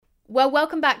Well,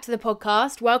 welcome back to the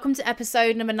podcast. Welcome to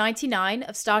episode number 99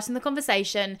 of Starting the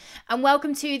Conversation, and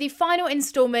welcome to the final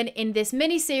installment in this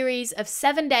mini-series of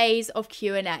 7 days of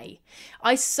Q&A.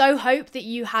 I so hope that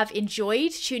you have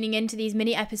enjoyed tuning into these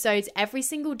mini episodes every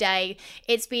single day.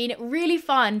 It's been really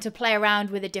fun to play around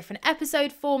with a different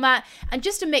episode format and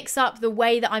just to mix up the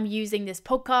way that I'm using this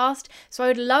podcast. So I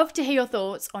would love to hear your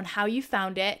thoughts on how you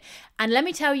found it. And let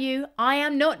me tell you, I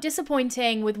am not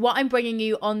disappointing with what I'm bringing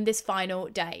you on this final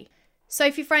day.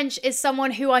 Sophie French is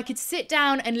someone who I could sit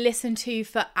down and listen to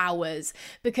for hours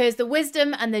because the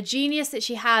wisdom and the genius that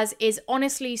she has is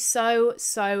honestly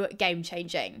so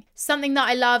game-changing. Something that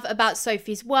I love about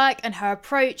Sophie's work and her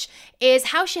approach is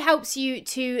how she helps you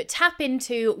to tap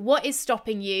into what is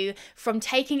stopping you from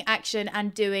taking action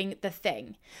and doing the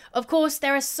thing. Of course,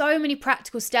 there are so many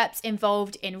practical steps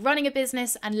involved in running a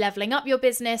business and leveling up your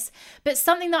business, but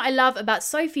something that I love about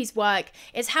Sophie's work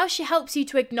is how she helps you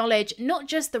to acknowledge not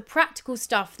just the practical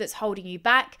stuff that's holding you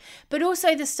back, but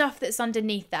also the stuff that's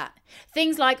underneath that.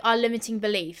 Things like our limiting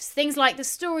beliefs, things like the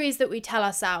stories that we tell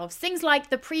ourselves, things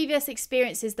like the previous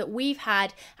experiences that we've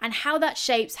had and how that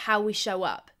shapes how we show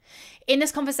up. In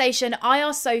this conversation, I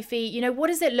asked Sophie, what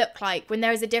does it look like when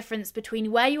there is a difference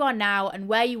between where you are now and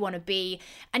where you want to be,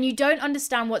 and you don't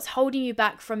understand what's holding you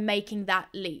back from making that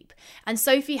leap? And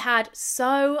Sophie had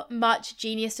so much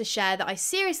genius to share that I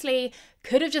seriously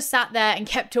could have just sat there and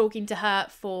kept talking to her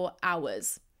for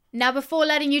hours. Now, before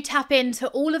letting you tap into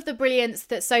all of the brilliance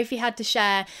that Sophie had to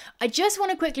share, I just want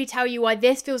to quickly tell you why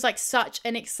this feels like such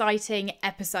an exciting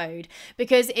episode.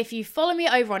 Because if you follow me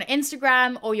over on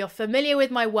Instagram or you're familiar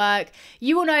with my work,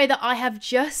 you will know that I have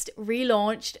just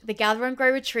relaunched the Gather and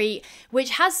Grow Retreat,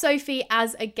 which has Sophie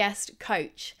as a guest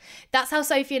coach. That's how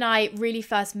Sophie and I really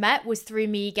first met, was through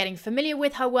me getting familiar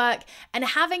with her work and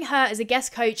having her as a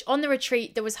guest coach on the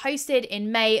retreat that was hosted in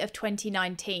May of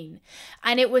 2019.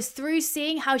 And it was through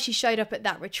seeing how she showed up at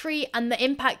that retreat and the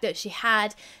impact that she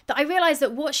had that I realized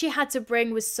that what she had to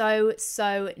bring was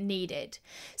so needed.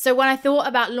 So when I thought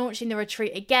about launching the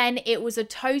retreat again, it was a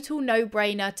total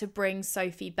no-brainer to bring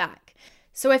Sophie back.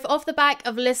 So if off the back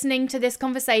of listening to this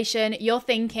conversation, you're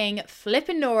thinking,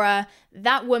 flippin' Nora,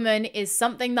 that woman is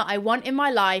something that I want in my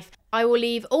life, I will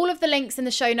leave all of the links in the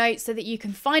show notes so that you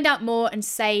can find out more and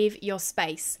save your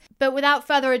space. But without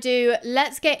further ado,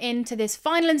 let's get into this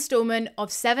final installment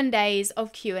of 7 days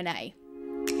of Q&A.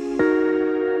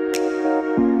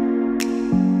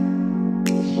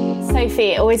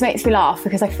 Sophie, it always makes me laugh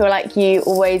because I feel like you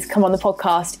always come on the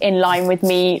podcast in line with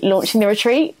me launching the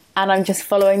retreat. And I'm just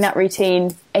following that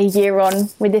routine a year on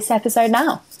with this episode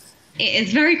now. It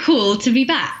is very cool to be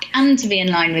back and to be in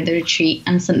line with the retreat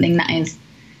and something that is,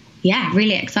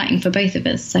 really exciting for both of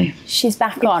us. So she's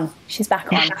back on.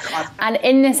 And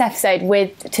in this episode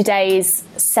with today's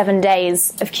 7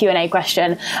 days of Q&A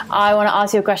question, I want to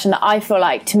ask you a question that I feel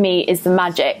like to me is the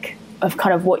magic of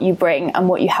kind of what you bring and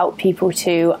what you help people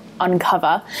to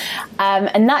uncover.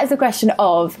 And that is the question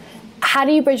of how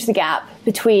do you bridge the gap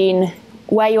between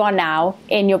where you are now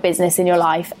in your business, in your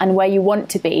life, and where you want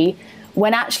to be,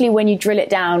 when actually when you drill it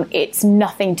down, it's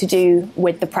nothing to do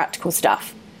with the practical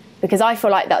stuff. Because I feel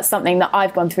like that's something that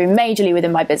I've gone through majorly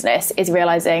within my business, is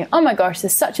realizing, oh my gosh,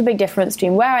 there's such a big difference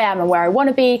between where I am and where I want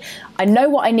to be. I know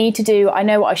what I need to do, I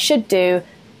know what I should do,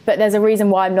 but there's a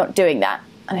reason why I'm not doing that.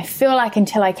 And I feel like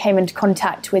until I came into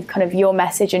contact with kind of your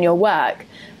message and your work,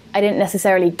 I didn't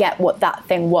necessarily get what that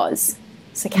thing was.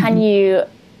 So can you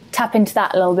tap into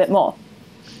that a little bit more?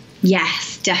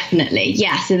 Yes, definitely.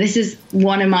 Yeah, so this is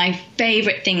one of my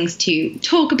favourite things to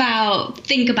talk about,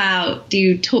 think about,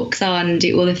 do talks on,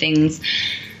 do all the things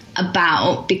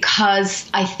about, because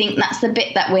I think that's the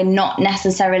bit that we're not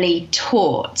necessarily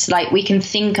taught. Like, we can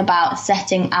think about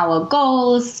setting our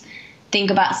goals,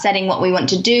 think about setting what we want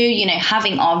to do,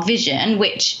 having our vision,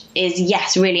 which is,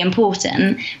 yes, really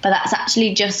important, but that's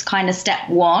actually just kind of step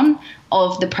one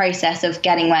of the process of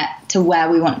getting where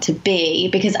we want to be.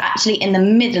 Because actually in the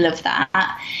middle of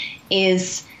that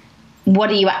is, what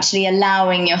are you actually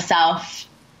allowing yourself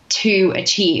to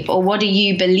achieve, or what do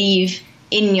you believe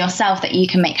in yourself that you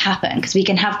can make happen? Because we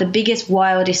can have the biggest,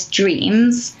 wildest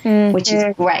dreams, which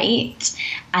is great,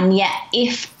 and yet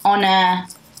if on a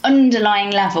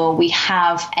underlying level we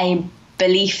have a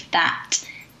belief that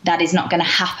is not going to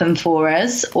happen for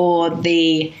us, or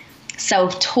the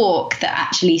self-talk that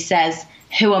actually says,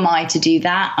 who am I to do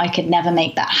that? I could never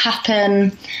make that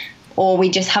happen. Or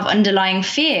we just have underlying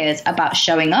fears about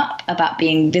showing up, about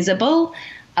being visible,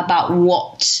 about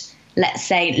what, let's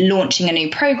say, launching a new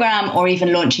program or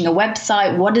even launching a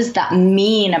website, what does that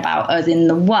mean about us in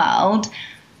the world?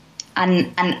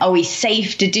 And are we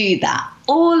safe to do that?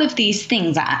 all of these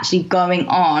things are actually going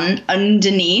on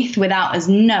underneath without us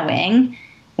knowing,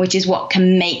 which is what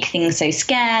can make things so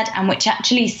scared, and which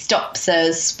actually stops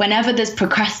us whenever there's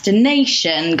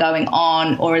procrastination going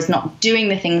on or is not doing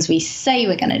the things we say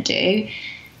we're going to do.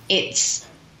 It's,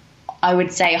 I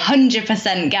would say,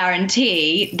 100%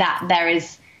 guarantee that there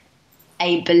is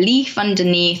a belief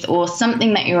underneath or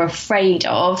something that you're afraid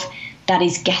of that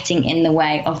is getting in the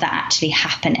way of that actually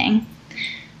happening.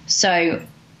 So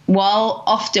while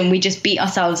often we just beat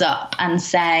ourselves up and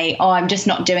say, oh, I'm just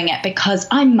not doing it because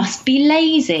I must be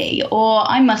lazy or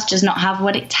I must just not have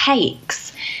what it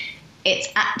takes, it's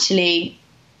actually,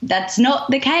 that's not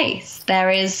the case. There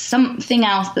is something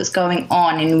else that's going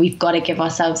on, and we've got to give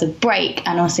ourselves a break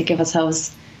and also give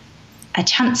ourselves a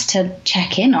chance to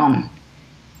check in on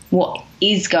what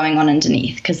is going on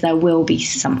underneath, because there will be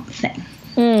something.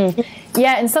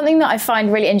 Yeah, and something that I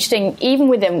find really interesting, even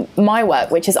within my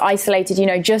work, which is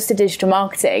isolated, just to digital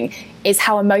marketing, is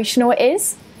how emotional it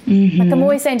is. Like I'm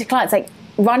always saying to clients, like,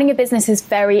 running a business is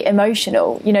very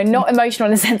emotional, not emotional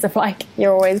in the sense of like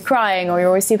you're always crying or you're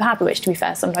always super happy, which to be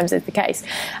fair sometimes is the case,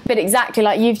 but exactly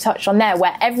like you've touched on there,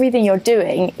 where everything you're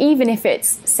doing, even if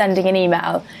it's sending an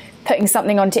email, putting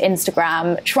something onto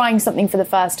Instagram, trying something for the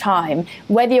first time,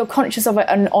 whether you're conscious of it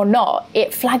or not,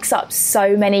 it flags up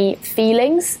so many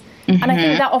feelings. And I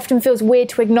think that often feels weird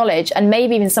to acknowledge, and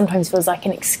maybe even sometimes feels like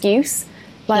an excuse,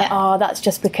 like, oh, that's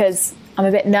just because I'm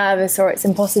a bit nervous, or it's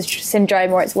imposter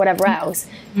syndrome, or it's whatever else.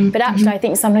 But actually, I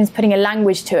think sometimes putting a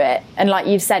language to it, and like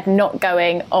you've said, not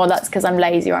going, oh, that's because I'm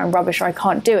lazy or I'm rubbish or I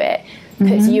can't do it,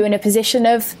 puts you in a position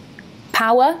of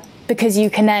power, because you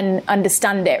can then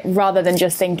understand it rather than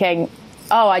just thinking,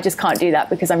 oh, I just can't do that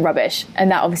because I'm rubbish.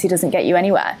 And that obviously doesn't get you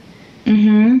anywhere.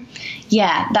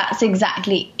 Yeah, that's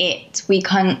exactly it. We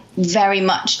can't very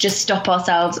much just stop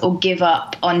ourselves or give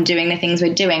up on doing the things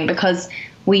we're doing because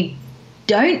we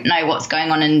don't know what's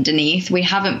going on underneath. We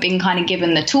haven't been kind of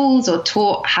given the tools or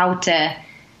taught how to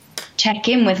check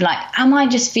in with, like, am I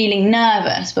just feeling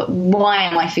nervous? But why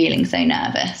am I feeling so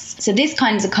nervous? So this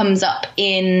kind of comes up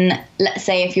in, let's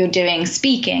say, if you're doing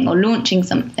speaking or launching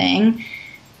something,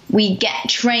 we get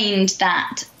trained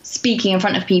that speaking in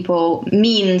front of people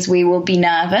means we will be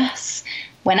nervous,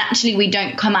 when actually we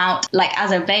don't come out, like,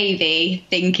 as a baby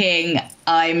thinking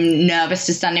I'm nervous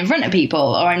to stand in front of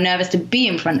people or I'm nervous to be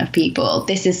in front of people.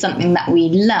 This is something that we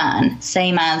learn,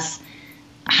 same as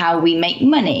how we make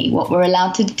money, what we're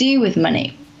allowed to do with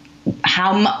money,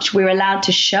 how much we're allowed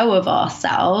to show of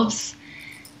ourselves.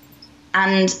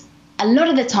 And a lot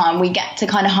of the time we get to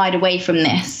kind of hide away from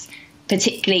this,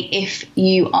 particularly if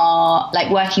you are like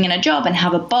working in a job and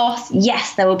have a boss.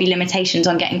 Yes, there will be limitations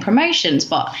on getting promotions,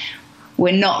 but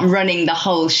we're not running the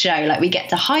whole show. Like, we get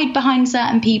to hide behind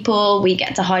certain people, we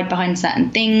get to hide behind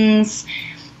certain things.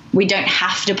 We don't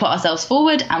have to put ourselves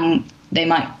forward, and they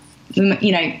might,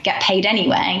 get paid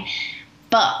anyway.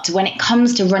 But when it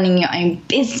comes to running your own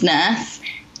business,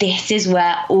 this is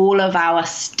where all of our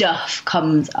stuff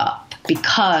comes up,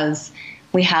 because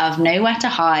we have nowhere to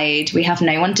hide. We have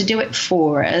no one to do it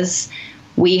for us.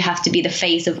 We have to be the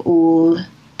face of all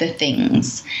the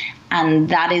things. And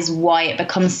that is why it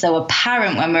becomes so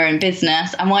apparent when we're in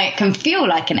business, and why it can feel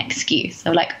like an excuse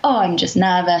of like, oh, I'm just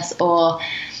nervous, or,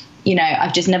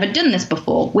 I've just never done this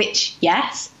before, which,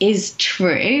 yes, is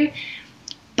true.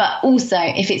 But also,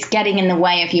 if it's getting in the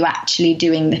way of you actually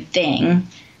doing the thing,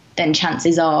 then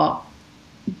chances are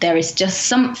there is just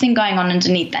something going on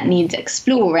underneath that needs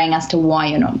exploring as to why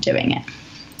you're not doing it.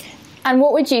 And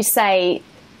what would you say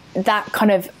that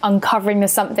kind of uncovering the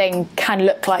something can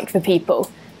look like for people?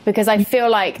 Because I feel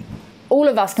like all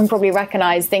of us can probably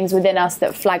recognize things within us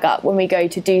that flag up when we go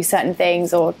to do certain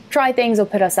things or try things or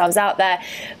put ourselves out there.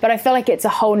 But I feel like it's a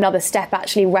whole nother step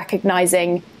actually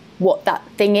recognizing what that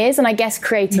thing is, and I guess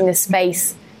creating the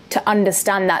space to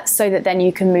understand that so that then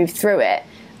you can move through it.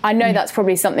 I know that's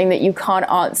probably something that you can't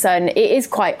answer, and it is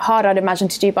quite hard, I'd imagine,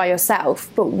 to do by yourself.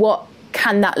 But what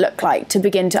can that look like to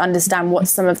begin to understand what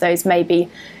some of those maybe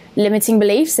limiting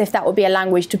beliefs, if that would be a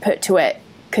language to put to it,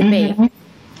 could be?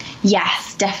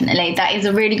 Yes, definitely. That is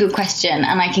a really good question.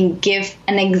 And I can give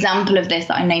an example of this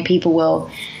that I know people will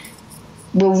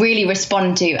really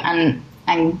respond to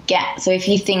and get. So if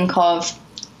you think of,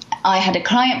 I had a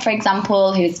client, for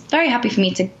example, who's very happy for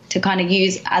me to kind of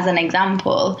use as an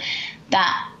example,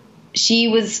 that she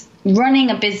was running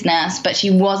a business, but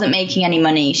she wasn't making any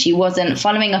money. She wasn't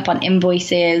following up on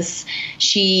invoices.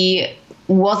 She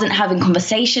wasn't having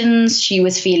conversations. She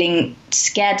was feeling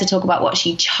scared to talk about what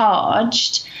she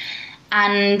charged.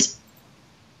 And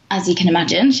as you can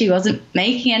imagine, she wasn't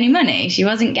making any money. She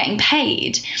wasn't getting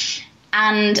paid.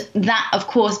 And that, of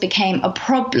course, became a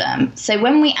problem. So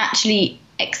when we actually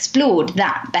explored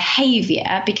that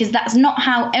behavior, because that's not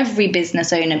how every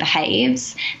business owner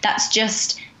behaves, that's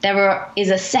just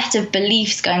is a set of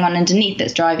beliefs going on underneath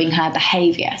that's driving her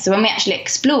behavior. So when we actually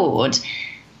explored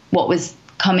what was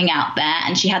coming out there,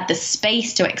 and she had the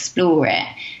space to explore it,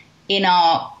 in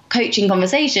our coaching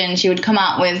conversation, she would come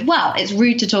out with, well, it's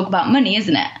rude to talk about money,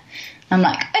 isn't it? I'm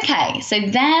like, okay, so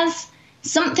there's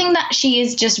something that she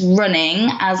is just running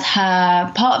as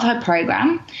her part of her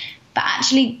program, but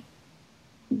actually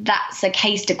that's a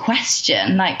case to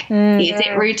question. Like, is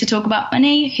it rude to talk about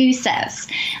money? Who says?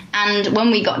 And when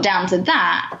we got down to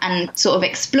that and sort of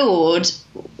explored,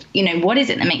 what is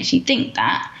it that makes you think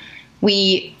that?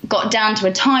 We got down to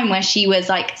a time where she was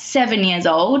like 7 years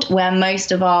old, where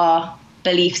most of our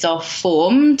beliefs are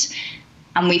formed,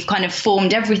 and we've kind of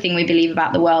formed everything we believe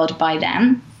about the world by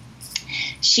then.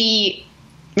 She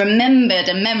remembered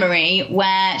a memory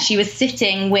where she was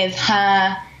sitting with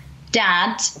her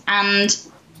dad, and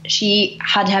she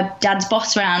had her dad's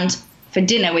boss around for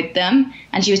dinner with them,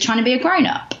 and she was trying to be a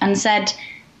grown-up and said,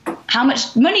 how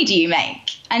much money do you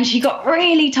make? And she got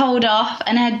really told off,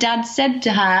 and her dad said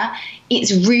to her,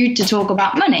 it's rude to talk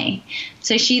about money.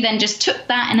 So she then just took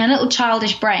that in her little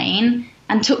childish brain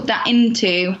and took that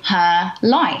into her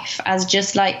life as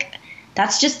just like,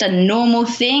 that's just a normal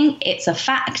thing. It's a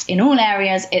fact in all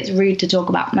areas. It's rude to talk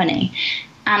about money.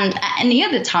 And at any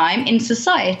other time in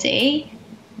society,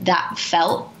 that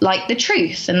felt like the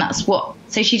truth. And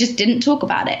so she just didn't talk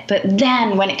about it. But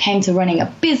then when it came to running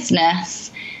a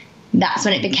business, that's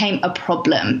when it became a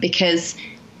problem, because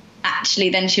actually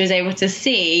then she was able to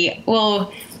see,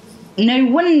 well, no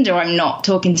wonder I'm not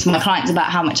talking to my clients about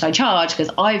how much I charge, because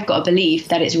I've got a belief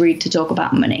that it's rude to talk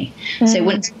about money. So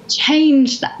once she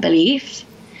changed that belief,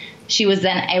 she was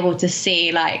then able to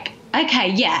see, like,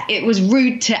 okay, yeah, it was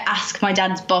rude to ask my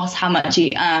dad's boss how much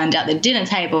he earned at the dinner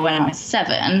table when I was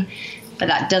 7, but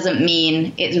that doesn't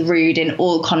mean it's rude in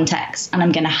all contexts, and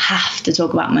I'm going to have to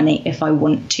talk about money if I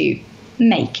want to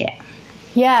make it.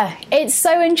 Yeah, it's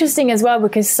so interesting as well,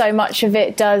 because so much of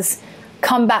it does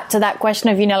come back to that question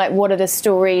of, like, what are the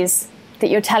stories that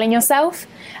you're telling yourself?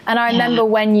 And I remember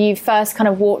when you first kind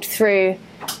of walked through,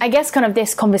 I guess, kind of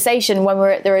this conversation when we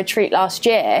were at the retreat last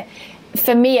year,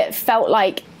 for me, it felt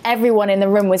like everyone in the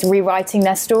room was rewriting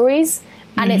their stories.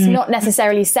 And it's not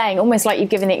necessarily saying, almost like you've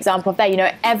given the example of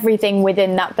there, everything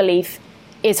within that belief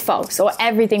is false, or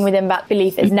everything within that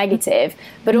belief is negative,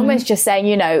 but almost just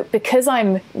saying, because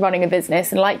I'm running a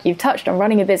business, and like you've touched on,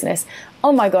 running a business,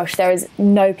 oh my gosh, there is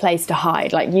no place to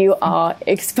hide. Like, you are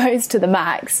exposed to the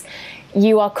max.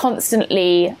 You are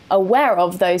constantly aware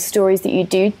of those stories that you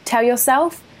do tell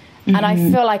yourself. And I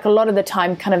feel like a lot of the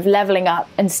time, kind of leveling up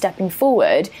and stepping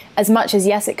forward, as much as,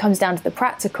 yes, it comes down to the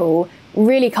practical,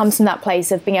 really comes from that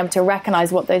place of being able to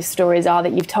recognize what those stories are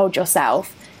that you've told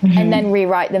yourself, and then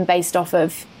rewrite them based off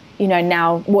of,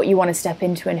 now what you want to step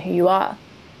into and who you are.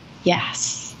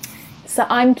 Yes. So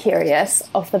I'm curious,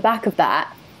 off the back of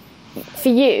that, for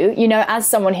you, as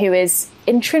someone who is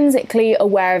intrinsically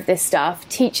aware of this stuff,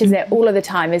 teaches it all of the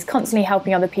time, is constantly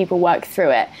helping other people work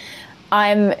through it,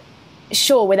 I'm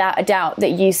sure without a doubt that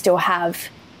you still have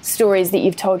stories that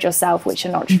you've told yourself which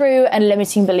are not true, and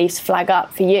limiting beliefs flag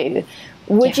up for you.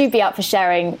 Would you be up for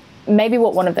sharing maybe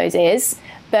what one of those is,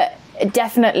 but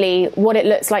definitely what it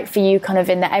looks like for you kind of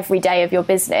in the everyday of your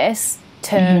business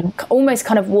to almost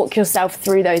kind of walk yourself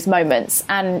through those moments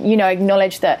and,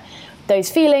 acknowledge that those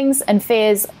feelings and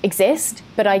fears exist,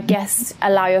 but I guess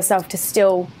allow yourself to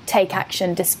still take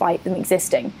action despite them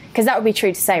existing? Because that would be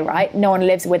true to say, right? No one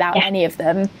lives without any of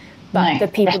them, but the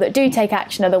people that do take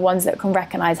action are the ones that can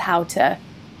recognize how to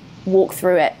walk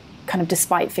through it kind of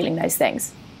despite feeling those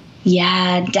things.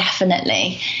 Yeah,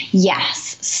 definitely.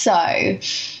 Yes. So,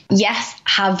 yes,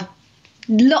 have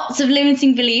lots of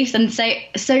limiting beliefs, and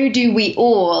so do we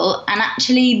all. And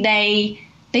actually, they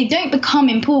don't become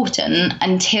important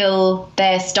until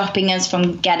they're stopping us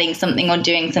from getting something or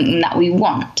doing something that we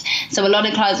want. So a lot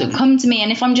of clients would come to me,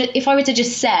 and if I were to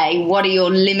just say, what are your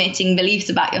limiting beliefs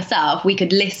about yourself, we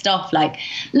could list off like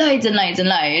loads and loads and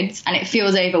loads, and it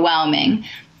feels overwhelming.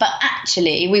 But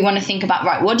actually, we want to think about,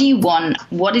 right, what do you want?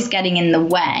 What is getting in the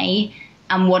way?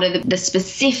 And what are the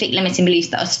specific limiting beliefs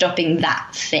that are stopping that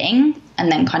thing?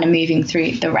 And then kind of moving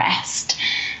through the rest.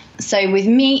 So with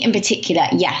me in particular,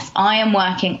 yes, I am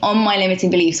working on my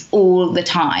limiting beliefs all the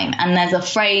time. And there's a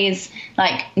phrase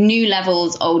like new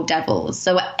levels, old devils.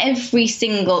 So at every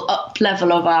single up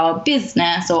level of our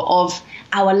business or of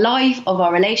our life, of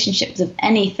our relationships, of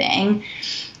anything,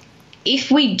 if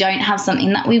we don't have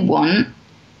something that we want,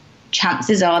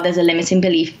 chances are there's a limiting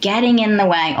belief getting in the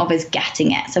way of us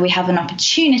getting it. So we have an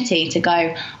opportunity to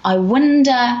go, I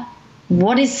wonder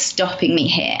what is stopping me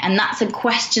here? And that's a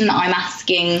question that I'm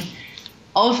asking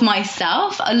of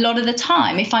myself a lot of the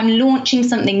time. If I'm launching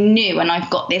something new and I've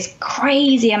got this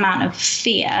crazy amount of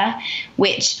fear,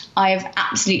 which I've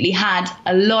absolutely had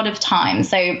a lot of time.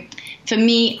 So for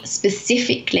me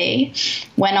specifically,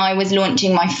 when I was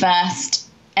launching my first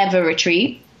ever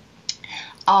retreat,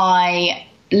 I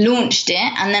launched it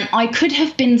and then I could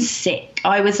have been sick.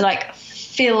 I was like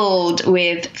filled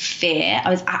with fear. I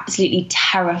was absolutely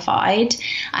terrified.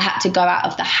 I had to go out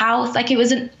of the house. Like it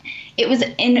was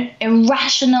an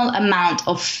irrational amount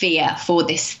of fear for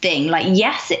this thing. Like,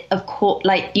 yes, of course,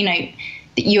 like, you know,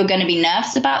 that you're going to be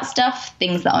nervous about stuff,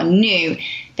 things that are new,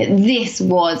 but this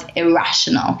was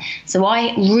irrational. So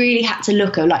I really had to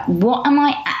look at, like, what am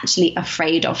I actually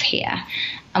afraid of here?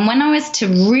 And when I was to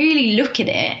really look at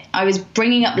it, I was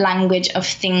bringing up language of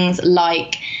things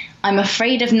like, I'm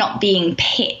afraid of not being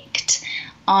picked.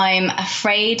 I'm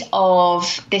afraid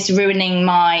of this ruining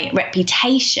my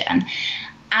reputation.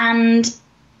 And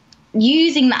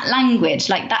using that language,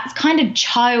 like that's kind of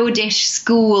childish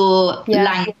school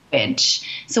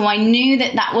language. So I knew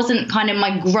that that wasn't kind of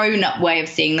my grown-up way of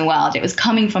seeing the world. It was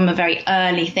coming from a very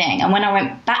early thing. And when I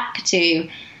went back to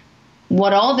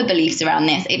what are the beliefs around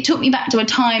this, it took me back to a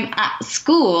time at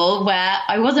school where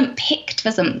I wasn't picked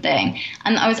for something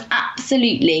and I was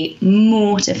absolutely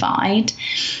mortified.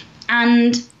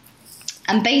 And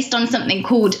based on something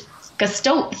called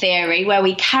Gestalt theory, where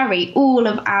we carry all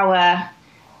of our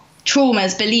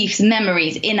traumas, beliefs,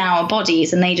 memories in our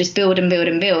bodies and they just build and build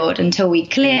and build until we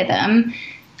clear them,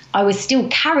 I was still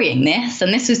carrying this,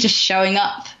 and this was just showing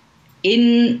up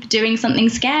in doing something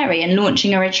scary and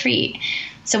launching a retreat.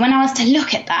 So when I was to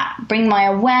look at that, bring my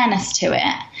awareness to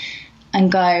it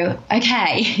and go,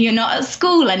 okay, you're not at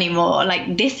school anymore,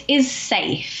 like this is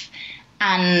safe,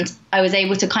 and I was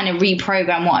able to kind of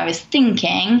reprogram what I was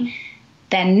thinking,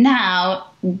 then now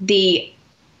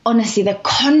honestly, the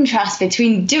contrast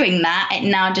between doing that, it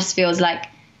now just feels like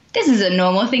this is a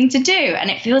normal thing to do, and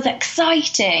it feels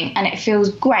exciting and it feels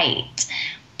great.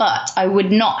 But I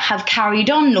would not have carried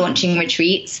on launching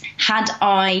retreats had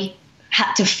I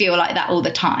had to feel like that all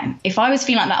the time. If I was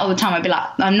feeling like that all the time, I'd be like,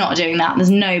 I'm not doing that. There's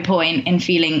no point in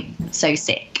feeling so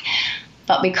sick.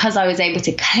 But because I was able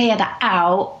to clear that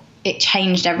out, it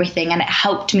changed everything and it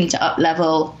helped me to up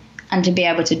level and to be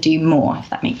able to do more, if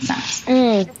that makes sense.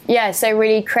 Yeah, so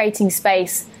really creating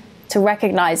space to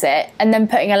recognize it and then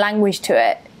putting a language to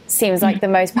it seems like the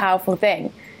most powerful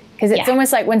thing. Because it's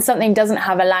almost like when something doesn't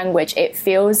have a language, it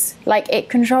feels like it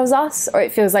controls us, or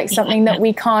it feels like something that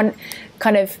we can't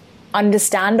kind of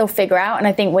understand or figure out. And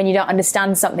I think when you don't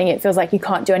understand something, it feels like you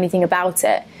can't do anything about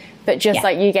it. But just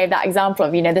like you gave that example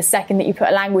of, you know, the second that you put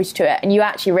a language to it and you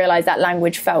actually realize that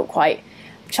language felt quite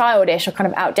childish or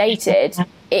kind of outdated,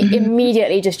 it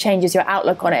immediately just changes your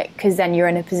outlook on it, because then you're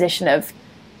in a position of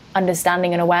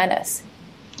understanding and awareness.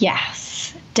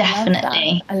 Yes,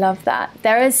 definitely. I love that.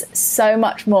 There is so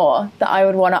much more that I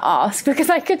would want to ask, because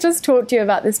I could just talk to you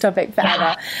about this topic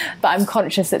forever. But I'm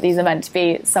conscious that these are meant to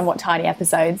be somewhat tiny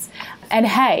episodes. And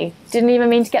hey, didn't even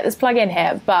mean to get this plug in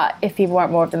here, but if people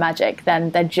want more of the magic,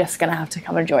 then they're just going to have to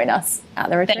come and join us at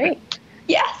the retreat.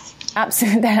 Yes.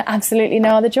 Absolutely. There's absolutely no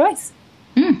other choice.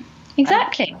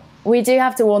 Exactly. We do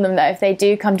have to warn them, though, if they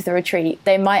do come to the retreat,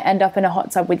 they might end up in a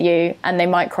hot tub with you and they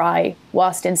might cry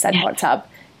whilst in said hot tub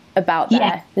about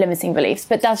their limiting beliefs.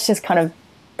 But that's just kind of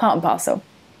part and parcel.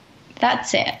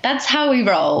 That's it. That's how we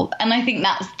roll. And I think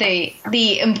that's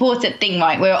the important thing,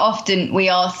 right? We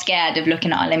are scared of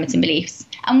looking at our limiting beliefs.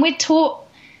 And we're taught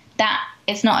that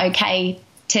it's not okay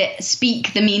to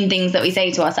speak the mean things that we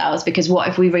say to ourselves, because what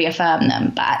if we reaffirm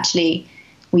them? But actually,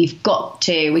 we can't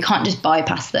just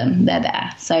bypass them. They're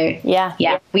there. So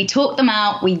we talk them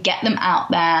out, we get them out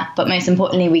there, but most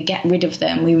importantly, we get rid of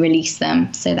them, we release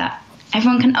them so that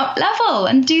everyone can up level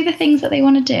and do the things that they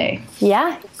want to do.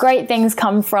 Yeah, great things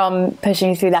come from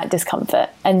pushing through that discomfort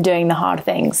and doing the hard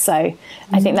things. So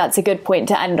I think that's a good point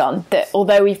to end on, that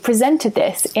although we've presented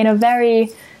this in a very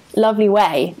lovely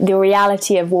way, the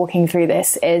reality of walking through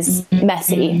this is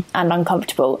messy and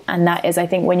uncomfortable. And that is, I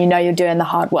think, when you know you're doing the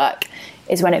hard work,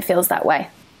 is when it feels that way.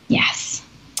 Yes.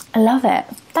 I love it.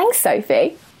 Thanks,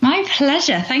 Sophie. My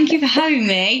pleasure. Thank you for having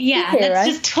me. Yeah, let's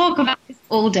just talk about this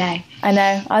all day. I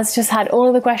know. I just had all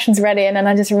of the questions ready, and then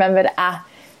I just remembered,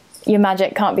 your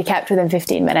magic can't be kept within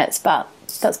 15 minutes, but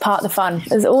that's part of the fun.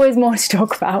 There's always more to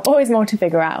talk about, always more to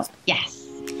figure out. Yes.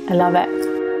 I love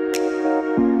it.